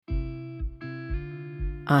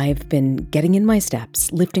I've been getting in my steps,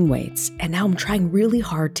 lifting weights, and now I'm trying really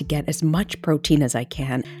hard to get as much protein as I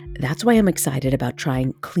can. That's why I'm excited about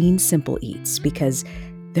trying Clean Simple Eats, because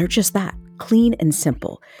they're just that, clean and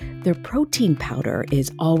simple. Their protein powder is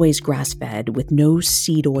always grass-fed with no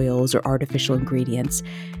seed oils or artificial ingredients.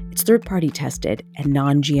 It's third-party tested and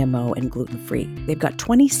non-GMO and gluten-free. They've got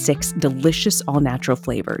 26 delicious all-natural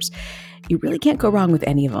flavors. You really can't go wrong with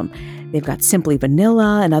any of them. They've got simply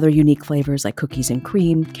vanilla and other unique flavors like cookies and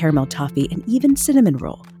cream, caramel toffee, and even cinnamon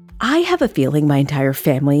roll. I have a feeling my entire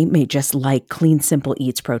family may just like Clean Simple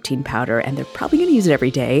Eats protein powder, and they're probably going to use it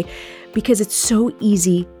every day because it's so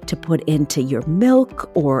easy to put into your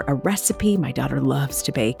milk or a recipe my daughter loves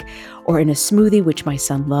to bake, or in a smoothie which my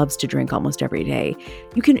son loves to drink almost every day.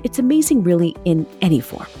 It's amazing really in any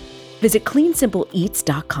form. Visit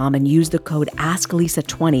cleansimpleeats.com and use the code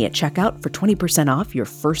AskLisa20 at checkout for 20% off your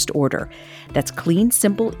first order. That's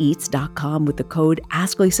cleansimpleeats.com with the code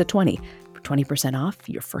AskLisa20 for 20% off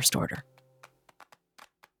your first order.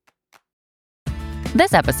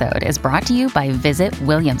 This episode is brought to you by Visit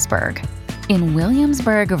Williamsburg. In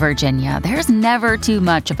Williamsburg, Virginia, there's never too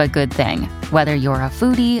much of a good thing. Whether you're a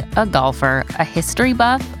foodie, a golfer, a history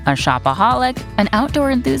buff, a shopaholic, an outdoor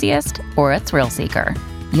enthusiast, or a thrill seeker,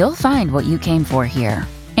 you'll find what you came for here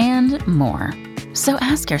and more. So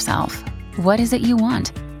ask yourself, what is it you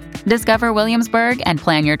want? Discover Williamsburg and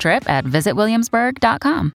plan your trip at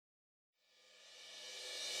visitwilliamsburg.com.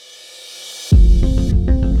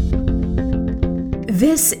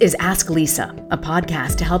 This is Ask Lisa, a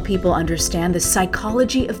podcast to help people understand the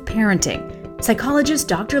psychology of parenting. Psychologist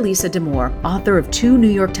Dr. Lisa Damour, author of 2 New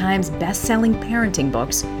York Times best-selling parenting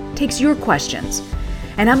books, takes your questions.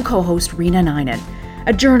 And I'm co-host Rena Ninan,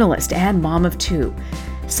 a journalist and mom of 2.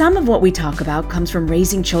 Some of what we talk about comes from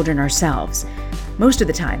raising children ourselves. Most of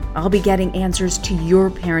the time, I'll be getting answers to your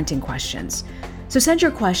parenting questions. So send your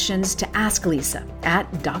questions to Ask Lisa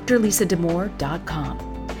at drlisadamour.com.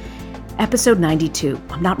 Episode 92,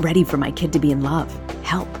 I'm not ready for my kid to be in love.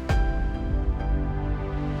 Help.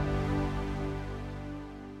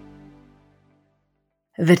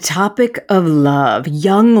 The topic of love,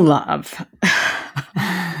 young love.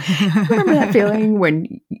 Remember that feeling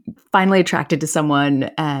when you're finally attracted to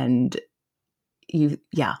someone and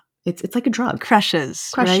it's like a drug.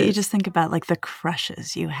 Crushes, right? You just think about like the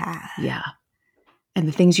crushes you had. Yeah. And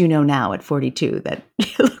the things you know now at 42 that you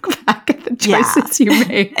look back at the choices you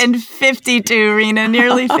made. And 52, Rena,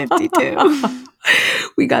 nearly 52.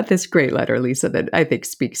 We got this great letter, Lisa, that I think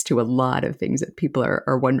speaks to a lot of things that people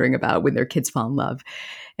are wondering about when their kids fall in love.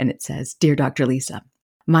 And it says, Dear Dr. Lisa,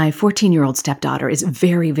 my 14-year-old stepdaughter is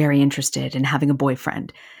very, very interested in having a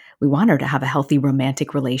boyfriend. We want her to have a healthy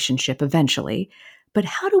romantic relationship eventually, but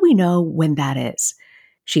how do we know when that is?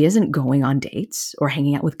 She isn't going on dates or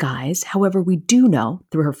hanging out with guys. However, we do know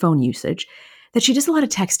through her phone usage that she does a lot of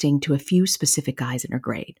texting to a few specific guys in her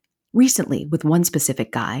grade. Recently, with one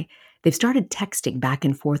specific guy, they've started texting back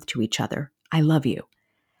and forth to each other, I love you.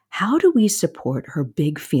 How do we support her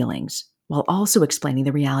big feelings while also explaining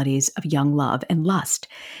the realities of young love and lust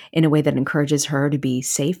in a way that encourages her to be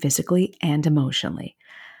safe physically and emotionally?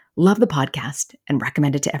 Love the podcast and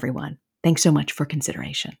recommend it to everyone. Thanks so much for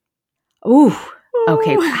consideration. Ooh.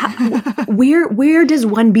 Okay, where does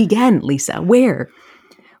one begin, Lisa? Where?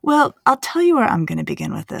 Well, I'll tell you where I'm going to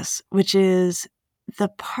begin with this, which is the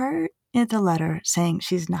part in the letter saying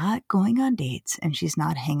she's not going on dates and she's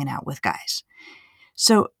not hanging out with guys.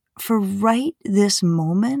 So for right this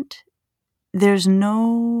moment, there's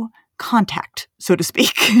no contact, so to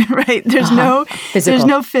speak, right? There's no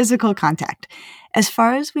physical contact. As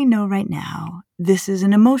far as we know right now, this is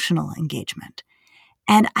an emotional engagement.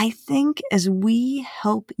 And I think as we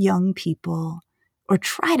help young people, or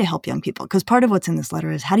try to help young people, because part of what's in this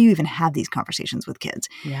letter is how do you even have these conversations with kids?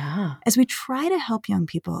 Yeah. As we try to help young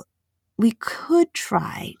people, we could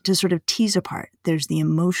try to sort of tease apart. There's the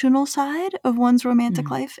emotional side of one's romantic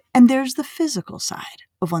life, and there's the physical side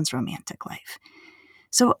of one's romantic life.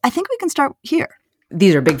 So I think we can start here.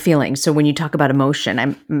 These are big feelings. So when you talk about emotion,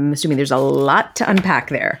 I'm assuming there's a lot to unpack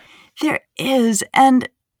there. There is. And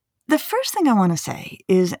the first thing I want to say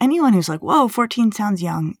is anyone who's like, whoa, 14 sounds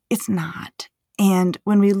young, it's not. And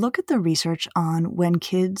when we look at the research on when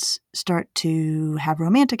kids start to have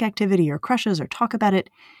romantic activity or crushes or talk about it,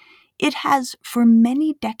 it has for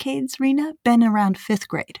many decades, Rena, been around 5th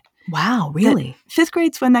grade. Wow, really? 5th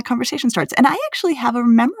grade's when that conversation starts. And I actually have a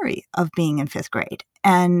memory of being in 5th grade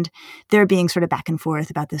and there being sort of back and forth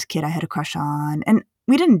about this kid I had a crush on. And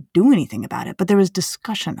we didn't do anything about it, but there was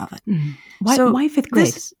discussion of it. Mm. Why 5th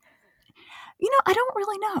grade? I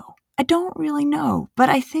don't really know. But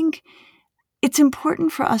I think it's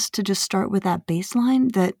important for us to just start with that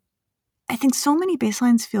baseline that I think so many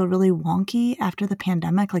baselines feel really wonky after the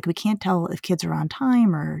pandemic. Like we can't tell if kids are on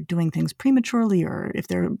time or doing things prematurely or if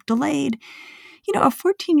they're delayed. You know, a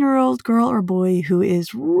 14-year-old girl or boy who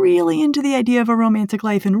is really into the idea of a romantic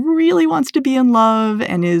life and really wants to be in love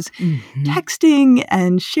and is texting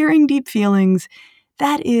and sharing deep feelings,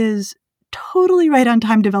 that is totally right on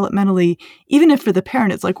time developmentally, even if for the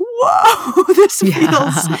parent it's like, whoa,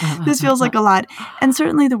 this feels like a lot. And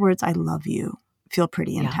certainly the words "I love you" feel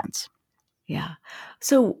pretty intense. Yeah.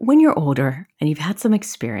 So when you're older and you've had some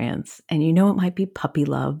experience and you know it might be puppy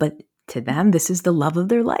love, but to them, this is the love of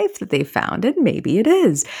their life that they found, and maybe it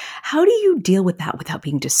is. How do you deal with that without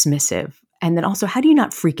being dismissive? And then also, how do you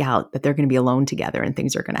not freak out that they're going to be alone together and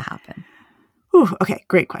things are going to happen? Ooh, okay,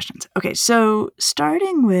 great questions. Okay, so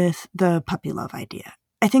starting with the puppy love idea,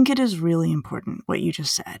 I think it is really important what you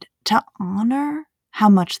just said, to honor how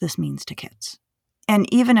much this means to kids.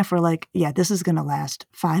 And even if we're like, yeah, this is going to last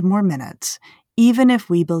 5 more minutes, even if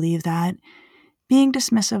we believe that, being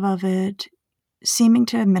dismissive of it, seeming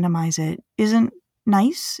to minimize it isn't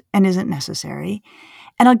nice and isn't necessary.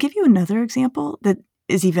 And I'll give you another example that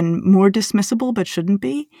is even more dismissible but shouldn't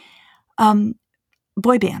be.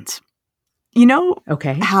 Boy bands. You know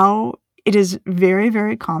how it is very,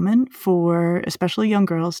 very common for especially young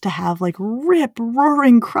girls to have like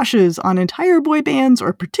rip-roaring crushes on entire boy bands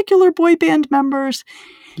or particular boy band members.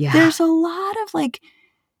 Yeah. There's a lot of like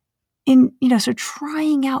so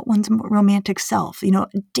trying out one's romantic self,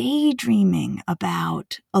 daydreaming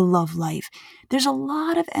about a love life. There's a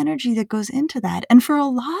lot of energy that goes into that. And for a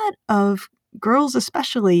lot of girls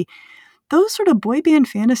especially, those sort of boy band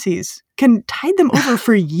fantasies can tide them over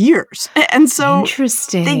for years. And so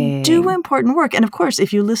they do important work. And of course,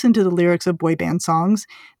 if you listen to the lyrics of boy band songs,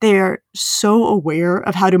 they are so aware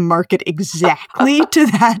of how to market exactly to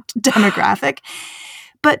that demographic.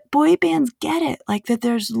 But boy bands get it, like that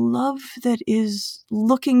there's love that is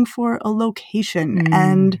looking for a location.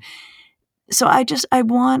 And so I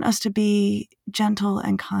want us to be gentle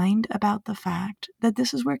and kind about the fact that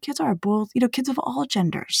this is where kids are. Both, kids of all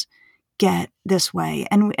genders get this way.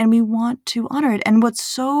 And we want to honor it. And what's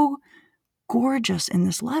so gorgeous in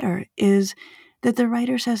this letter is that the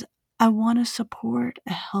writer says, I want to support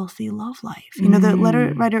a healthy love life. The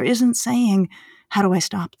letter writer isn't saying, how do I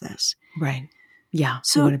stop this? Right. Yeah.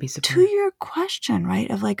 So to your question,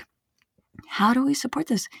 right, of like, how do we support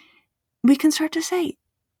this? We can start to say,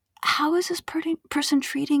 how is this person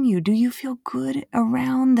treating you? Do you feel good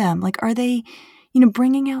around them? Like, are they,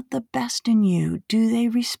 bringing out the best in you? Do they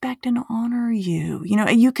respect and honor you?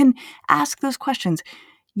 You can ask those questions.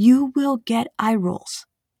 You will get eye rolls,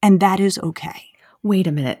 and that is okay. Wait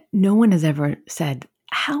a minute. No one has ever said,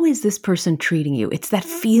 how is this person treating you? It's that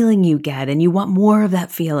feeling you get, and you want more of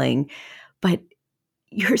that feeling. But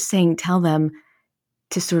you're saying tell them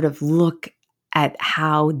to sort of look at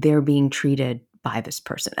how they're being treated by this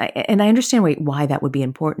person. And I understand why that would be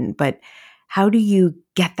important, but how do you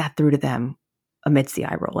get that through to them amidst the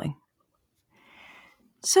eye rolling?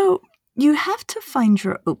 So you have to find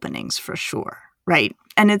your openings for sure, right?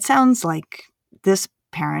 And it sounds like this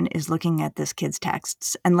parent is looking at this kid's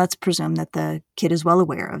texts, and let's presume that the kid is well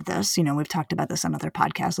aware of this. We've talked about this on other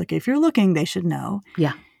podcasts. Like if you're looking, they should know.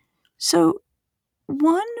 Yeah. So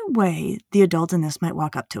one way the adult in this might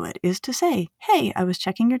walk up to it is to say, hey, I was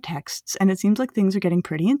checking your texts and it seems like things are getting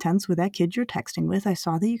pretty intense with that kid you're texting with. I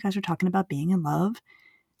saw that you guys are talking about being in love.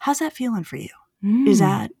 How's that feeling for you? Is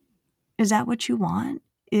that what you want?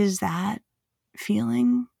 Is that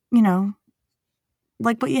feeling,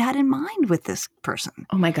 like what you had in mind with this person?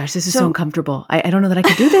 Oh my gosh, this is so uncomfortable. I don't know that I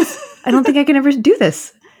could do this. I don't think I can ever do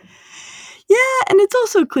this. Yeah, and it's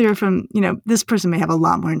also clear from, this person may have a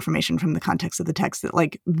lot more information from the context of the text that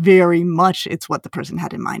like very much it's what the person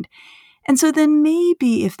had in mind. And so then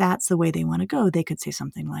maybe if that's the way they want to go, they could say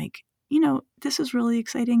something like, this is really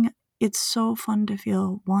exciting. It's so fun to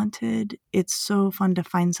feel wanted. It's so fun to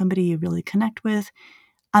find somebody you really connect with.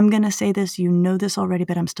 I'm going to say this, this already,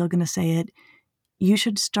 but I'm still going to say it. You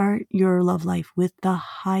should start your love life with the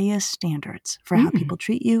highest standards for how people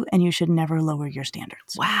treat you, and you should never lower your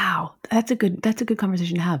standards. Wow. That's a good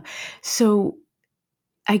conversation to have. So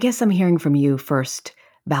I guess I'm hearing from you first,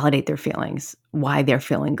 validate their feelings, why they're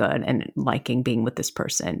feeling good and liking being with this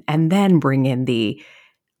person, and then bring in the,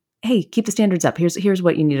 hey, keep the standards up. Here's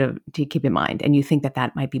what you need to keep in mind. And you think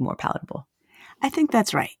that might be more palatable. I think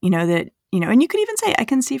that's right. And you could even say, I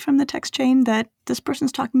can see from the text chain that this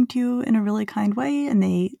person's talking to you in a really kind way and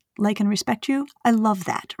they like and respect you. I love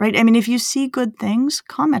that, right? I mean, if you see good things,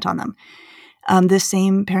 comment on them. The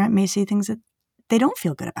same parent may see things that they don't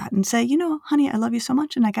feel good about and say, honey, I love you so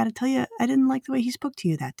much. And I got to tell you, I didn't like the way he spoke to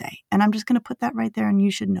you that day. And I'm just going to put that right there. And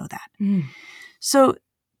you should know that. So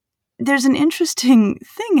there's an interesting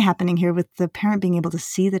thing happening here with the parent being able to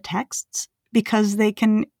see the texts because they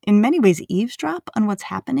can, in many ways, eavesdrop on what's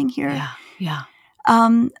happening here. Yeah.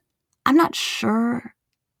 I'm not sure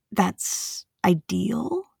that's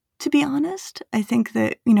ideal, to be honest. I think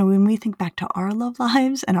that, when we think back to our love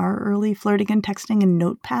lives and our early flirting and texting and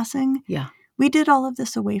note passing, we did all of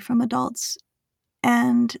this away from adults.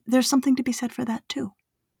 And there's something to be said for that, too.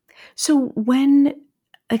 So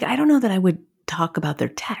I don't know that I would talk about their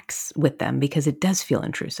texts with them because it does feel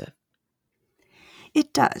intrusive.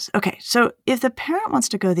 It does. Okay, so if the parent wants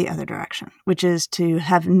to go the other direction, which is to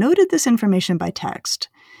have noted this information by text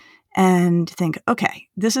and think, okay,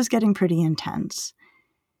 this is getting pretty intense,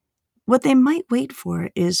 what they might wait for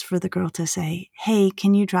is for the girl to say, hey,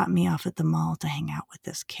 can you drop me off at the mall to hang out with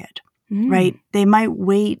this kid, right? They might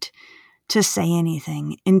wait to say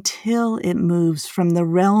anything until it moves from the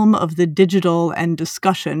realm of the digital and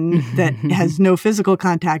discussion that has no physical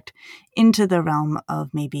contact into the realm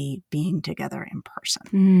of maybe being together in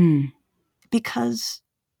person. Because,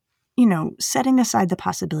 setting aside the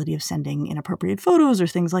possibility of sending inappropriate photos or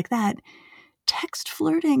things like that, text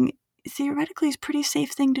flirting theoretically is a pretty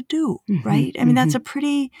safe thing to do, right? I mean, that's a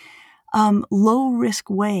pretty low-risk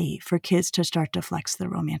way for kids to start to flex their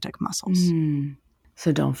romantic muscles. So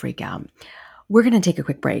don't freak out. We're going to take a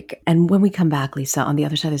quick break. And when we come back, Lisa, on the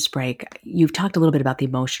other side of this break, you've talked a little bit about the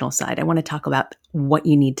emotional side. I want to talk about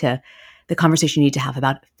the conversation you need to have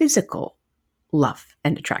about physical love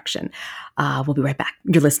and attraction. We'll be right back.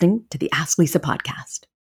 You're listening to the Ask Lisa podcast.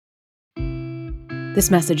 This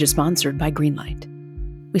message is sponsored by Greenlight.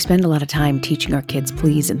 We spend a lot of time teaching our kids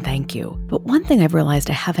please and thank you. But one thing I've realized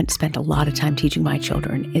I haven't spent a lot of time teaching my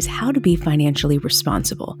children is how to be financially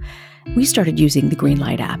responsible. We started using the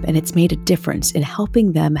Greenlight app, and it's made a difference in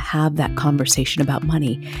helping them have that conversation about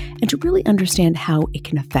money and to really understand how it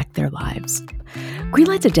can affect their lives.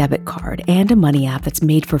 Greenlight's a debit card and a money app that's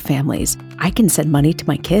made for families. I can send money to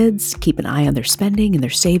my kids, keep an eye on their spending and their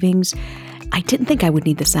savings. I didn't think I would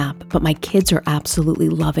need this app, but my kids are absolutely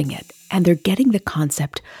loving it, and they're getting the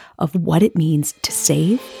concept of what it means to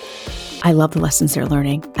save. I love the lessons they're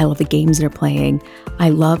learning. I love the games they're playing. I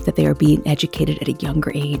love that they are being educated at a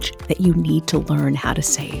younger age that you need to learn how to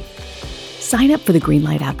save. Sign up for the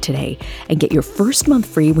Greenlight app today and get your first month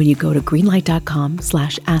free when you go to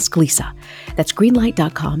greenlight.com/asklisa. That's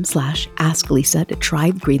greenlight.com/asklisa to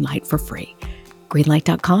try Greenlight for free.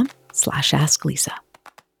 Greenlight.com/asklisa.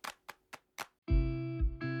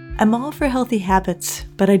 I'm all for healthy habits,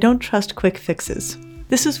 but I don't trust quick fixes.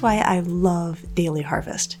 This is why I love Daily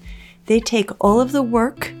Harvest. They take all of the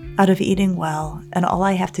work out of eating well, and all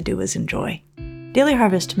I have to do is enjoy. Daily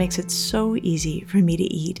Harvest makes it so easy for me to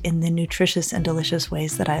eat in the nutritious and delicious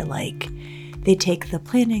ways that I like. They take the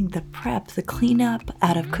planning, the prep, the cleanup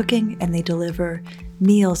out of cooking, and they deliver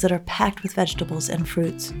meals that are packed with vegetables and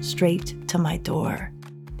fruits straight to my door.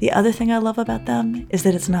 The other thing I love about them is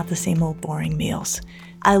that it's not the same old boring meals.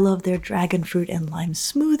 I love their dragon fruit and lime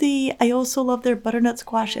smoothie. I also love their butternut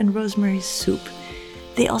squash and rosemary soup.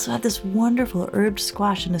 They also have this wonderful herbed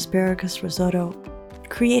squash and asparagus risotto.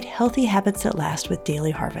 Create healthy habits that last with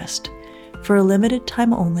Daily Harvest. For a limited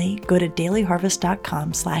time only, go to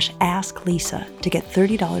dailyharvest.com/asklisa to get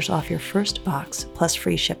 $30 off your first box plus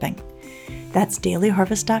free shipping. That's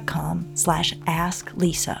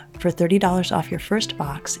dailyharvest.com/asklisa for $30 off your first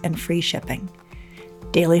box and free shipping.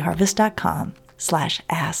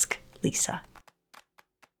 dailyharvest.com/asklisa.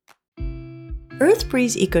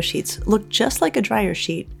 EarthBreeze Eco Sheets look just like a dryer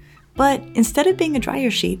sheet, but instead of being a dryer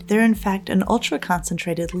sheet, they're in fact an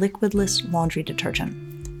ultra-concentrated liquidless laundry detergent.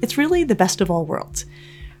 It's really the best of all worlds.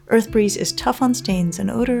 EarthBreeze is tough on stains and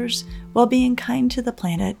odors while being kind to the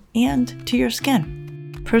planet and to your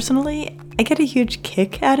skin. Personally, I get a huge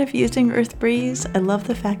kick out of using EarthBreeze. I love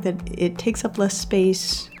the fact that it takes up less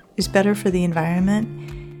space, is better for the environment,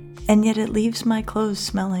 and yet it leaves my clothes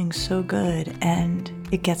smelling so good and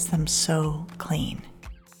it gets them so clean.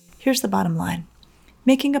 Here's the bottom line.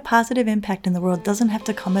 Making a positive impact in the world doesn't have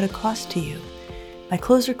to come at a cost to you. My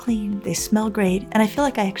clothes are clean, they smell great, and I feel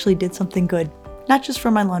like I actually did something good, not just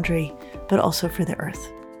for my laundry, but also for the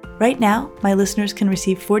earth. Right now, my listeners can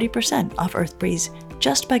receive 40% off EarthBreeze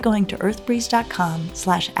just by going to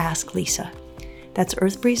earthbreeze.com/asklisa. That's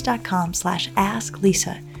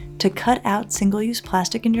earthbreeze.com/asklisa to cut out single-use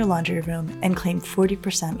plastic in your laundry room and claim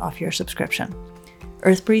 40% off your subscription.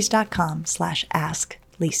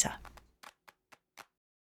 earthbreeze.com/asklisa.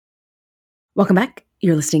 Welcome back.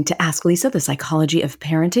 You're listening to Ask Lisa, the psychology of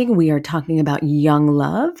parenting. We are talking about young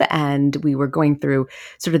love, and we were going through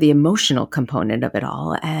sort of the emotional component of it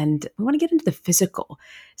all. And we want to get into the physical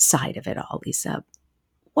side of it all, Lisa.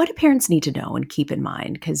 What do parents need to know and keep in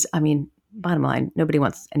mind? Because, I mean, bottom line, nobody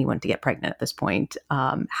wants anyone to get pregnant at this point.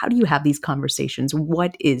 How do you have these conversations?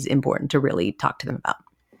 What is important to really talk to them about?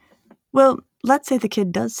 Well, let's say the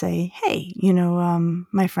kid does say, hey,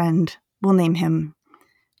 my friend, we'll name him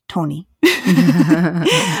Tony.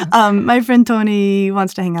 My friend Tony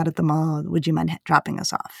wants to hang out at the mall. Would you mind dropping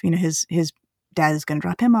us off? His dad is going to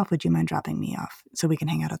drop him off. Would you mind dropping me off so we can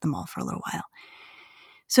hang out at the mall for a little while?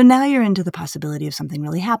 So now you're into the possibility of something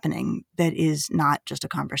really happening that is not just a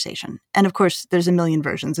conversation. And of course, there's a million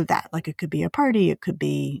versions of that. Like it could be a party, it could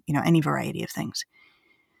be, any variety of things.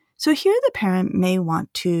 So here the parent may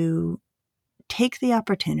want to take the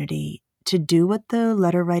opportunity to do what the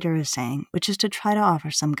letter writer is saying, which is to try to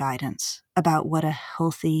offer some guidance about what a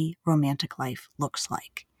healthy romantic life looks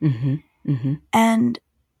like. Mm-hmm. Mm-hmm. And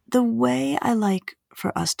the way I like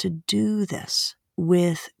for us to do this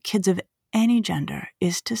with kids of any gender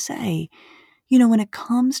is to say, when it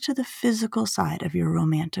comes to the physical side of your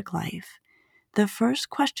romantic life, the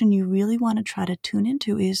first question you really want to try to tune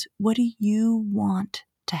into is, what do you want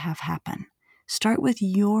to have happen? Start with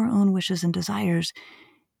your own wishes and desires.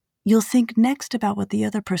 You'll think next about what the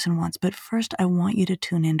other person wants, but first I want you to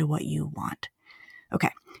tune into what you want.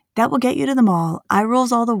 Okay, that will get you to the mall. Eye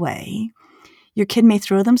rolls all the way. Your kid may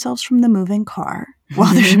throw themselves from the moving car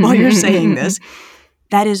while you're saying this.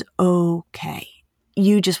 That is okay.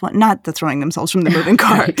 You just want, not the throwing themselves from the moving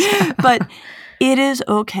car, but it is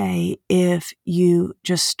okay if you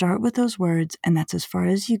just start with those words and that's as far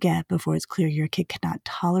as you get before it's clear your kid cannot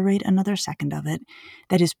tolerate another second of it.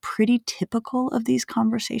 That is pretty typical of these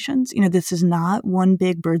conversations. This is not one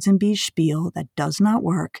big birds and bees spiel. That does not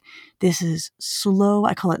work. This is slow.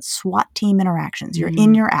 I call it SWAT team interactions. You're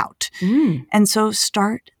in, you're out. And so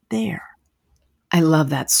start there. I love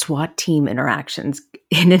that, SWAT team interactions,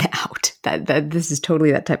 in and out. That this is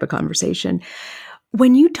totally that type of conversation.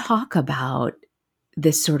 When you talk about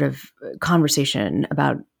this sort of conversation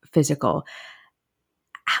about physical,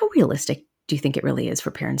 how realistic do you think it really is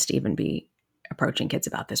for parents to even be approaching kids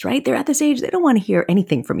about this, right? They're at this age, they don't want to hear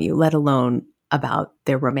anything from you, let alone about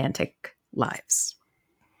their romantic lives.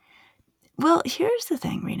 Well, here's the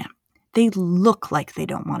thing, Rena. They look like they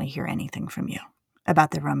don't want to hear anything from you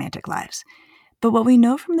about their romantic lives. But what we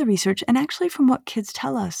know from the research, and actually from what kids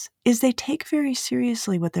tell us, is they take very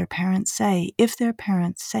seriously what their parents say if their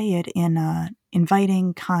parents say it in a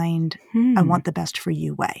inviting, kind, I want the best for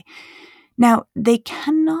you way. Now, they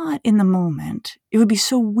cannot in the moment, it would be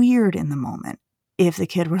so weird in the moment if the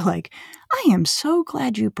kid were like, I am so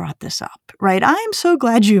glad you brought this up, right? I am so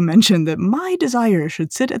glad you mentioned that my desire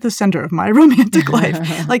should sit at the center of my romantic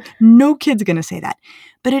life. Like, no kid's going to say that.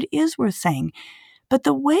 But it is worth saying. But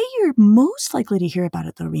the way you're most likely to hear about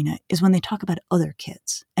it, though, Rena, is when they talk about other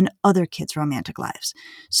kids and other kids' romantic lives.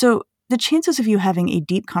 So the chances of you having a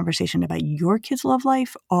deep conversation about your kid's love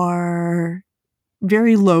life are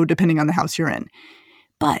very low depending on the house you're in.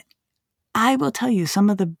 But I will tell you, some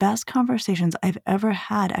of the best conversations I've ever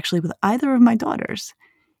had actually with either of my daughters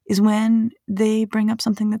is when they bring up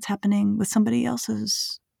something that's happening with somebody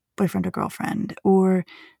else's boyfriend or girlfriend, or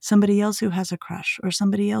somebody else who has a crush, or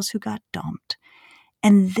somebody else who got dumped.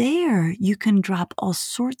 And there you can drop all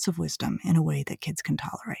sorts of wisdom in a way that kids can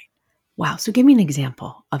tolerate. Wow. So give me an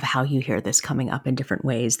example of how you hear this coming up in different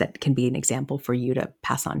ways that can be an example for you to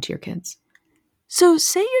pass on to your kids. So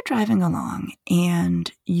say you're driving along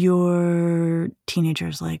and your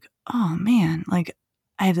teenager's like, oh man, like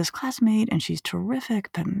I have this classmate and she's terrific,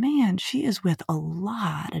 but man, she is with a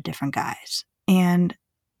lot of different guys. And,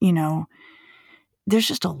 there's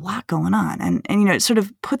just a lot going on. And it sort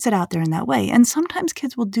of puts it out there in that way. And sometimes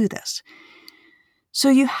kids will do this. So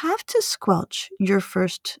you have to squelch your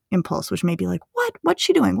first impulse, which may be like, what? What's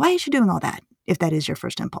she doing? Why is she doing all that? If that is your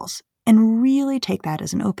first impulse. And really take that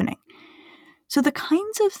as an opening. So the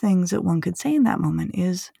kinds of things that one could say in that moment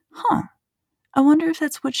is, I wonder if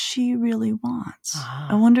that's what she really wants.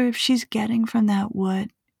 I wonder if she's getting from that what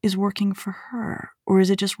is working for her, or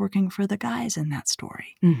is it just working for the guys in that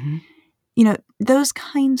story? Mm-hmm. Those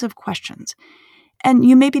kinds of questions. And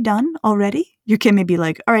you may be done already. Your kid may be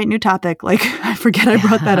like, all right, new topic. Like, I forget I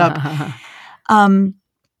brought that up.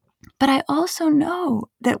 But I also know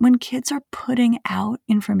that when kids are putting out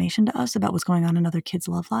information to us about what's going on in other kids'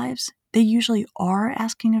 love lives, they usually are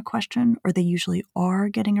asking a question or they usually are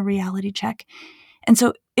getting a reality check. And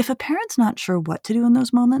so if a parent's not sure what to do in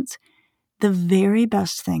those moments, the very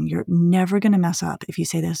best thing, you're never going to mess up if you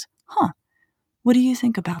say this, what do you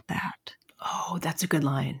think about that? Oh, that's a good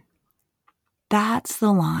line. That's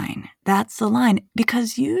the line. That's the line.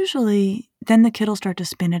 Because usually then the kid will start to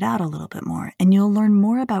spin it out a little bit more and you'll learn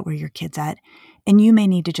more about where your kid's at. And you may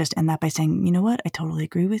need to just end that by saying, you know what, I totally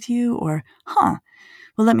agree with you. Or, well,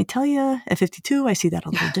 let me tell you, at 52, I see that a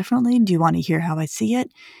little differently. Do you want to hear how I see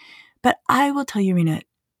it? But I will tell you, Rena,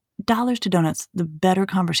 dollars to donuts, the better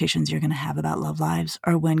conversations you're going to have about love lives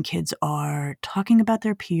are when kids are talking about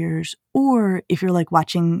their peers, or if you're like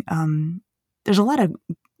watching, there's a lot of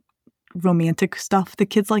romantic stuff the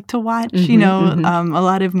kids like to watch, a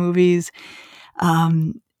lot of movies.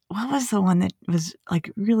 What was the one that was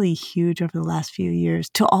like really huge over the last few years?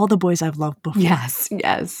 To All the Boys I've Loved Before. Yes.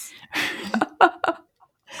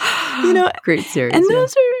 Great series. And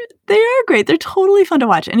they are great. They're totally fun to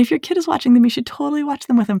watch. And if your kid is watching them, you should totally watch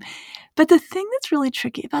them with them. But the thing that's really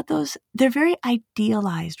tricky about those, they're very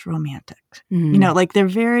idealized romantic. Like they're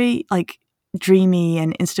very like dreamy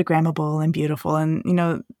and Instagrammable and beautiful. And,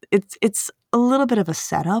 it's a little bit of a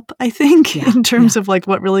setup, I think, in terms of like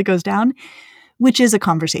what really goes down, which is a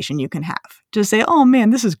conversation you can have. Just say, oh man,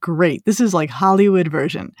 this is great. This is like Hollywood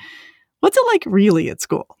version. What's it like really at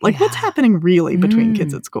school? Like what's happening really between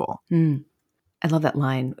kids at school? I love that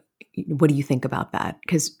line. What do you think about that?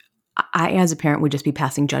 Because I, as a parent, would just be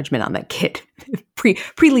passing judgment on that kid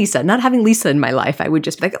pre-Lisa. Not having Lisa in my life, I would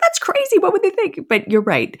just be like, that's crazy. What would they think? But you're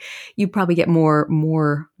right. You probably get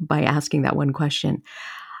more by asking that one question.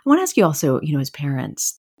 I want to ask you also, as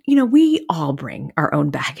parents, we all bring our own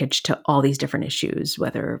baggage to all these different issues,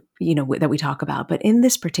 whether, that we talk about. But in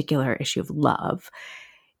this particular issue of love,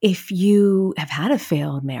 if you have had a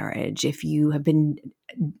failed marriage, if you have been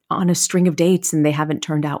on a string of dates and they haven't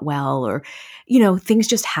turned out well, or, things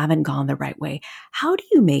just haven't gone the right way, how do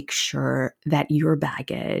you make sure that your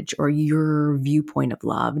baggage or your viewpoint of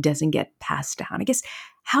love doesn't get passed down? I guess,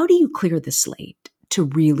 how do you clear the slate to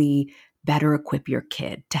really better equip your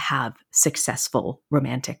kid to have successful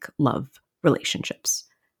romantic love relationships?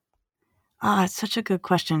 It's such a good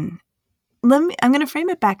question. I'm going to frame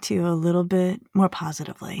it back to you a little bit more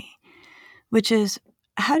positively, which is,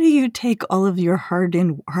 how do you take all of your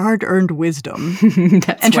hard-earned wisdom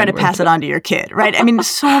and try to pass it on to your kid, right? I mean,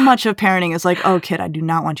 so much of parenting is like, oh, kid, I do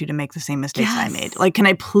not want you to make the same mistakes I made. Like, can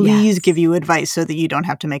I please give you advice so that you don't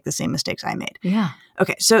have to make the same mistakes I made? Yeah.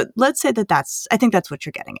 Okay, so let's say I think that's what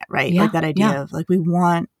you're getting at, right? Yeah. Like that idea of like, we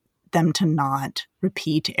want them to not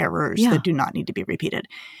repeat errors that do not need to be repeated.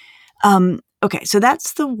 Okay, so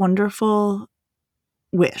that's the wonderful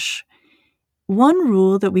wish. One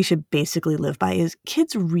rule that we should basically live by is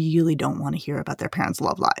kids really don't want to hear about their parents'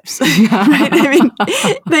 love lives. Right? I mean,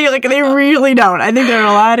 they really don't. I think there are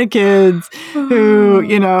a lot of kids who,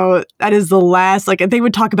 that is the last, like they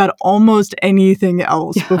would talk about almost anything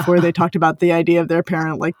else before they talked about the idea of their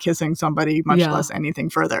parent like kissing somebody, much less anything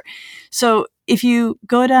further. So if you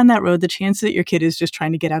go down that road, the chance that your kid is just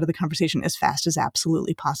trying to get out of the conversation as fast as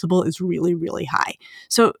absolutely possible is really, really high.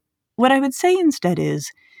 So what I would say instead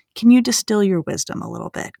is, can you distill your wisdom a little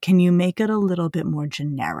bit? Can you make it a little bit more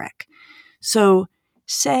generic? So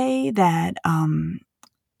say that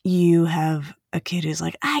you have a kid who's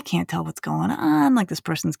like, I can't tell what's going on. Like this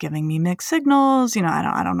person's giving me mixed signals.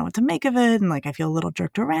 I don't know what to make of it. And like, I feel a little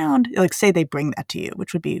jerked around. Like say they bring that to you,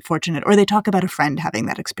 which would be fortunate. Or they talk about a friend having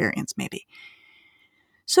that experience maybe.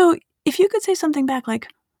 So if you could say something back like,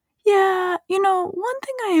 yeah, one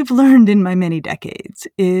thing I have learned in my many decades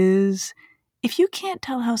is if you can't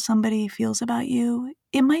tell how somebody feels about you,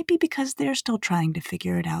 it might be because they're still trying to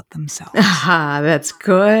figure it out themselves. That's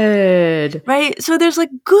good. Right? So there's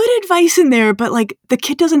like good advice in there, but like the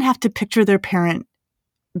kid doesn't have to picture their parent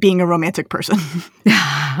being a romantic person.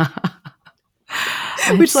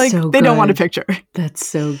 Which like so they don't want to picture. That's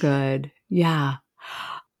so good. Yeah.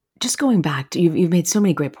 Just going back to, you've made so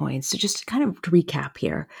many great points. So just kind of to recap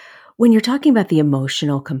here. When you're talking about the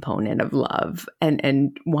emotional component of love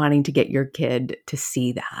and wanting to get your kid to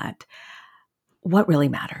see that, what really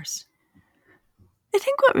matters? I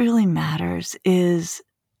think what really matters is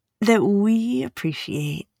that we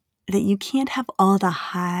appreciate that you can't have all the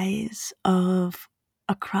highs of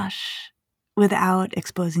a crush without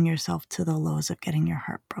exposing yourself to the lows of getting your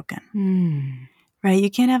heart broken. Right? You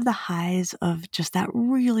can't have the highs of just that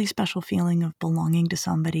really special feeling of belonging to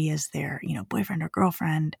somebody as their, boyfriend or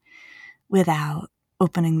girlfriend without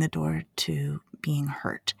opening the door to being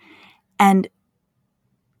hurt. And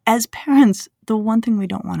as parents, the one thing we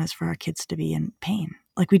don't want is for our kids to be in pain.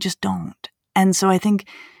 Like we just don't. And so I think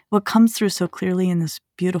what comes through so clearly in this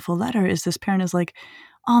beautiful letter is this parent is like,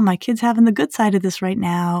 oh, my kid's having the good side of this right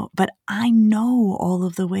now, but I know all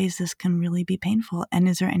of the ways this can really be painful. And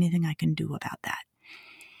is there anything I can do about that?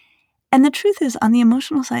 And the truth is, on the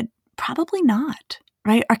emotional side, Probably not,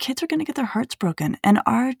 right? Our kids are going to get their hearts broken, and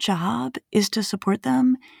our job is to support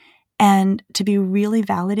them and to be really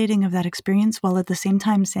validating of that experience while at the same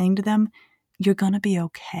time saying to them, you're going to be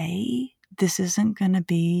okay. This isn't going to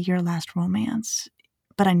be your last romance,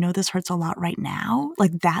 but I know this hurts a lot right now.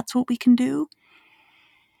 Like, that's what we can do.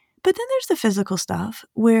 But then there's the physical stuff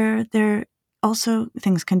where there also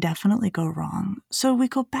things can definitely go wrong. So we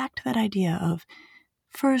go back to that idea of,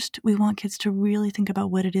 first, we want kids to really think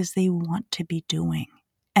about what it is they want to be doing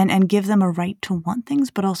and give them a right to want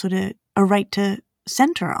things, but also a right to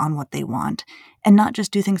center on what they want and not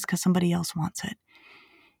just do things because somebody else wants it.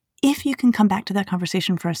 If you can come back to that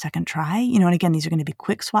conversation for a second try, and again, these are going to be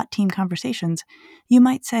quick SWAT team conversations, you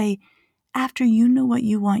might say, after you know what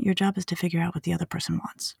you want, your job is to figure out what the other person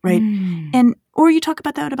wants, right? Or you talk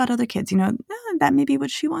about that about other kids, that may be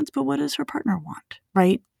what she wants, but what does her partner want,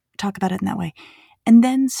 right? Talk about it in that way. And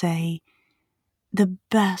then say, the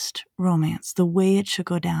best romance, the way it should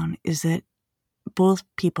go down is that both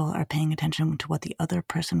people are paying attention to what the other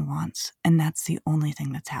person wants, and that's the only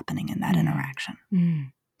thing that's happening in that interaction.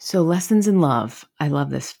 So lessons in love. I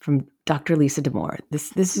love this from Dr. Lisa Damour.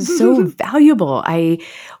 This is so valuable.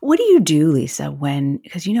 What do you do, Lisa,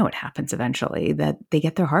 because it happens eventually that they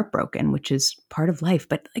get their heart broken, which is part of life.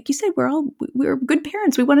 But like you said, we're good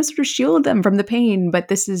parents. We want to sort of shield them from the pain, but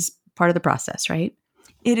this is part of the process, right?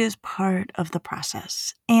 It is part of the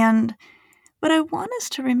process. And what I want us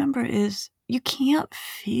to remember is you can't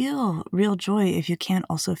feel real joy if you can't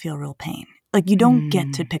also feel real pain. Like, you don't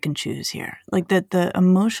get to pick and choose here. Like, the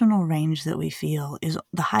emotional range that we feel is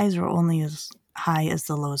the highs are only as high as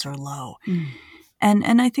the lows are low.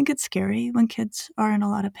 And I think it's scary when kids are in a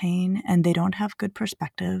lot of pain and they don't have good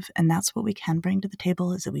perspective. And that's what we can bring to the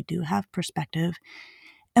table, is that we do have perspective.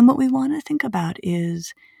 And what we want to think about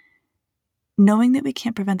is knowing that we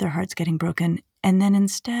can't prevent their hearts getting broken, and then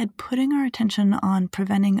instead putting our attention on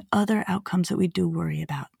preventing other outcomes that we do worry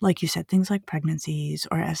about. Like you said, things like pregnancies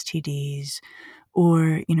or STDs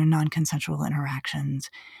or, non-consensual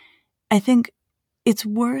interactions. I think it's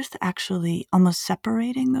worth actually almost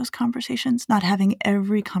separating those conversations, not having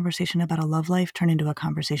every conversation about a love life turn into a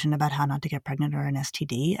conversation about how not to get pregnant or an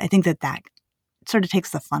STD. I think that sort of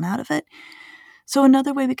takes the fun out of it. So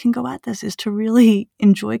another way we can go at this is to really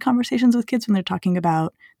enjoy conversations with kids when they're talking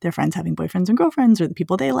about their friends having boyfriends and girlfriends or the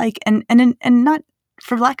people they like, and not,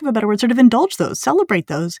 for lack of a better word, sort of indulge those, celebrate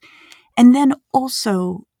those. And then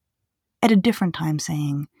also at a different time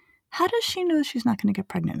saying, how does she know she's not going to get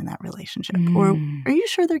pregnant in that relationship? Or are you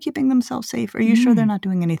sure they're keeping themselves safe? Are you sure they're not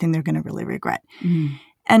doing anything they're going to really regret?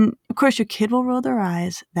 And of course, your kid will roll their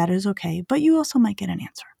eyes. That is okay. But you also might get an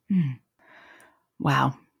answer.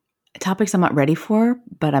 Wow. Topics I'm not ready for,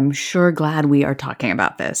 but I'm sure glad we are talking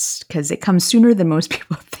about this because it comes sooner than most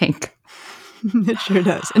people think. It sure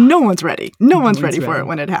does. And no one's ready. No one's ready for it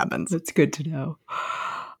when it happens. That's good to know.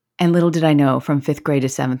 And little did I know, from 5th grade to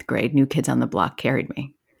 7th grade, New Kids on the Block carried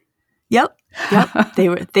me. Yep.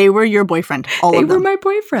 They were your boyfriend. All of them. They were my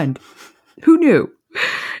boyfriend. Who knew?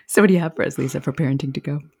 So what do you have for us, Lisa, for Parenting to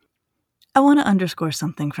Go? I want to underscore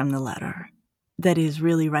something from the letter that is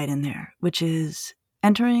really right in there, which is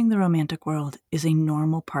entering the romantic world is a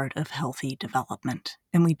normal part of healthy development,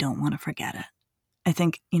 and we don't want to forget it. I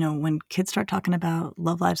think, when kids start talking about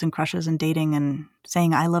love lives and crushes and dating and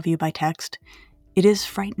saying I love you by text, it is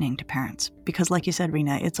frightening to parents because, like you said,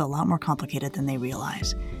 Rena, it's a lot more complicated than they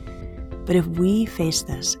realize. But if we face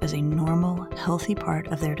this as a normal, healthy part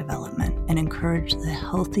of their development and encourage the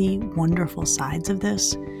healthy, wonderful sides of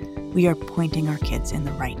this, we are pointing our kids in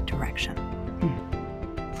the right direction.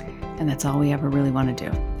 And that's all we ever really want to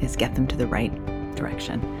do, is get them to the right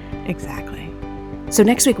direction. Exactly. So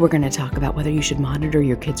next week, we're going to talk about whether you should monitor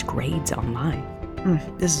your kids' grades online.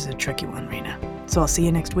 This is a tricky one, Rena. So I'll see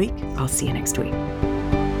you next week. I'll see you next week.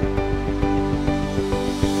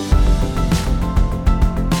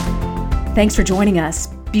 Thanks for joining us.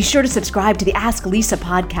 Be sure to subscribe to the Ask Lisa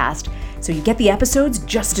podcast so you get the episodes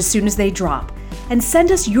just as soon as they drop. And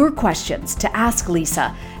send us your questions to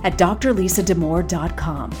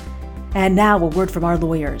asklisa@drlisadamour.com. And now a word from our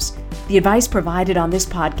lawyers. The advice provided on this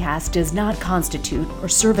podcast does not constitute or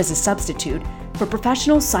serve as a substitute for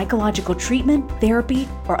professional psychological treatment, therapy,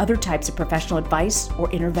 or other types of professional advice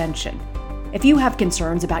or intervention. If you have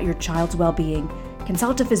concerns about your child's well-being,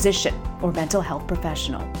 consult a physician or mental health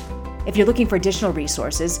professional. If you're looking for additional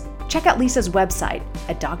resources, check out Lisa's website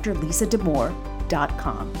at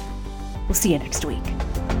drlisadamour.com. We'll see you next week.